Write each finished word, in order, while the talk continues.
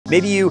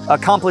Maybe you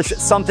accomplished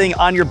something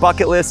on your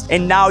bucket list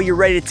and now you're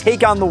ready to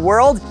take on the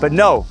world, but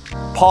no,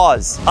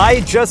 pause. I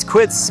just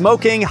quit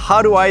smoking.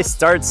 How do I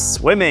start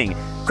swimming?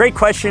 Great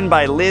question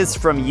by Liz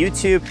from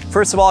YouTube.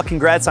 First of all,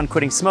 congrats on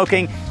quitting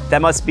smoking.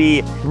 That must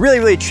be really,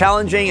 really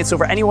challenging. And so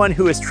for anyone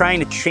who is trying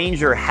to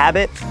change their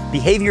habit,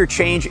 behavior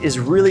change is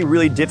really,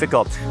 really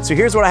difficult. So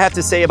here's what I have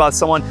to say about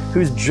someone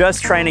who's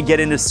just trying to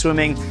get into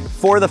swimming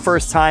for the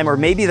first time, or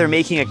maybe they're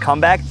making a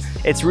comeback.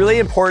 It's really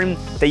important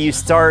that you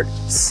start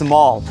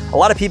small. A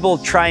lot of people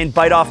try and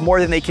bite off more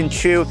than they can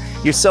chew.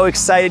 You're so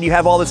excited, you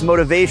have all this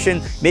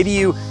motivation. Maybe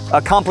you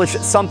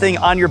accomplished something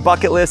on your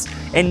bucket list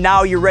and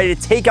now you're ready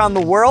to take on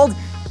the world.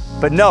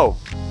 But no,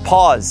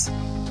 pause.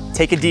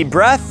 Take a deep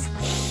breath.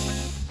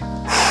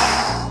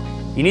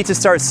 You need to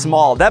start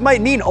small. That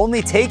might mean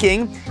only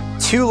taking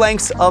 2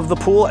 lengths of the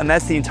pool, and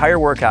that's the entire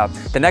workout.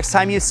 The next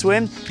time you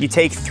swim, you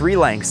take 3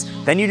 lengths.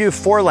 Then you do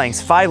 4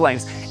 lengths, 5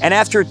 lengths. And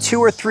after 2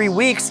 or 3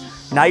 weeks,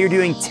 now you're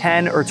doing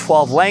 10 or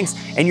 12 lengths,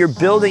 and you're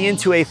building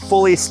into a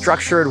fully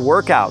structured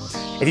workout.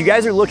 If you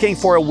guys are looking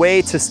for a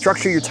way to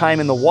structure your time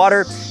in the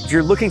water, if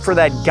you're looking for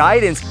that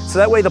guidance, so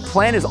that way the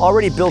plan is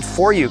already built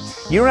for you.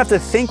 You don't have to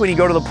think when you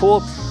go to the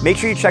pool. Make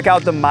sure you check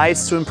out the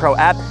MySwimPro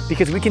app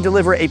because we can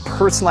deliver a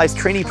personalized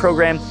training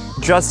program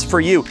just for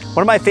you.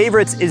 One of my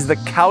favorites is the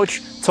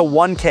Couch to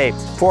 1K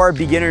for our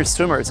beginner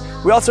swimmers.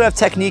 We also have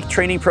technique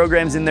training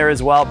programs in there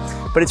as well,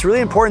 but it's really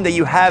important that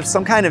you have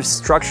some kind of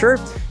structure,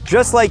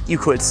 just like you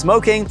quit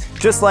smoking,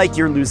 just like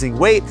you're losing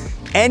weight,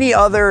 any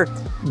other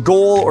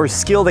goal or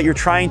skill that you're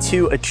trying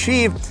to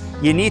achieve.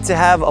 You need to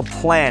have a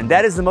plan.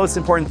 That is the most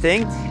important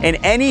thing. And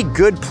any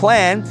good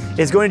plan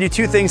is going to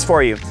do 2 things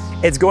for you.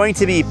 It's going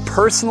to be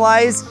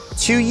personalized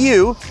to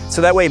you,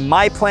 so that way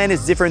my plan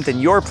is different than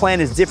your plan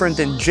is different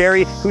than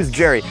Jerry. Who's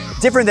Jerry?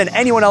 Different than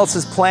anyone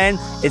else's plan.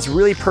 It's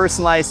really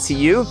personalized to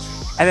you.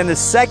 And then the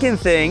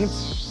second thing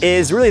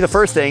is really the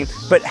first thing,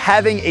 but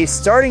having a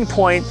starting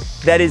point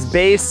that is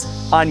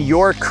based on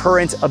your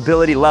current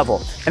ability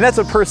level. And that's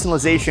what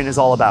personalization is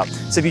all about.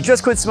 So if you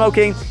just quit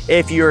smoking,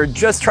 if you're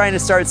just trying to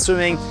start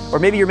swimming, or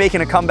maybe you're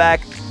making a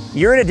comeback,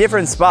 you're in a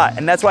different spot.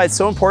 And that's why it's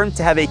so important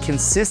to have a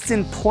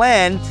consistent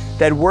plan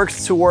that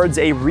works towards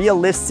a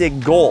realistic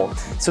goal.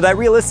 So that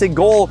realistic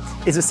goal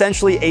is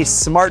essentially a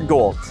SMART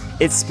goal.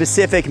 It's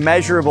specific,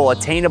 measurable,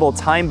 attainable,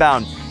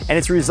 time-bound, and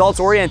it's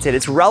results-oriented.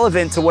 It's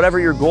relevant to whatever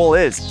your goal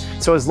is.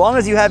 So as long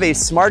as you have a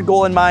SMART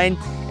goal in mind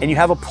and you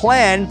have a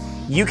plan,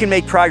 you can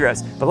make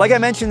progress. But like I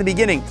mentioned in the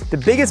beginning, the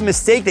biggest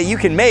mistake that you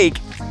can make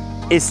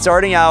is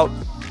starting out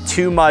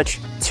too much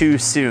too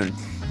soon.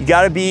 You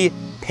gotta be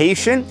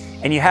patient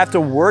and you have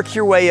to work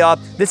your way up.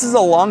 This is a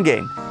long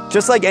game,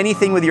 just like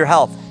anything with your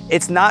health.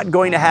 It's not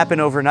going to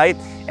happen overnight.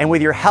 And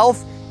with your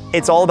health,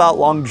 it's all about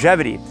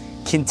longevity,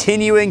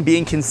 continuing,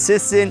 being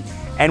consistent,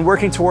 and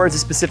working towards a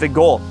specific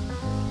goal.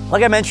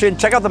 Like I mentioned,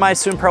 check out the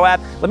MySwimPro app.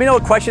 Let me know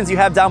what questions you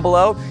have down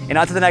below, and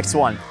on to the next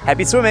one.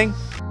 Happy swimming.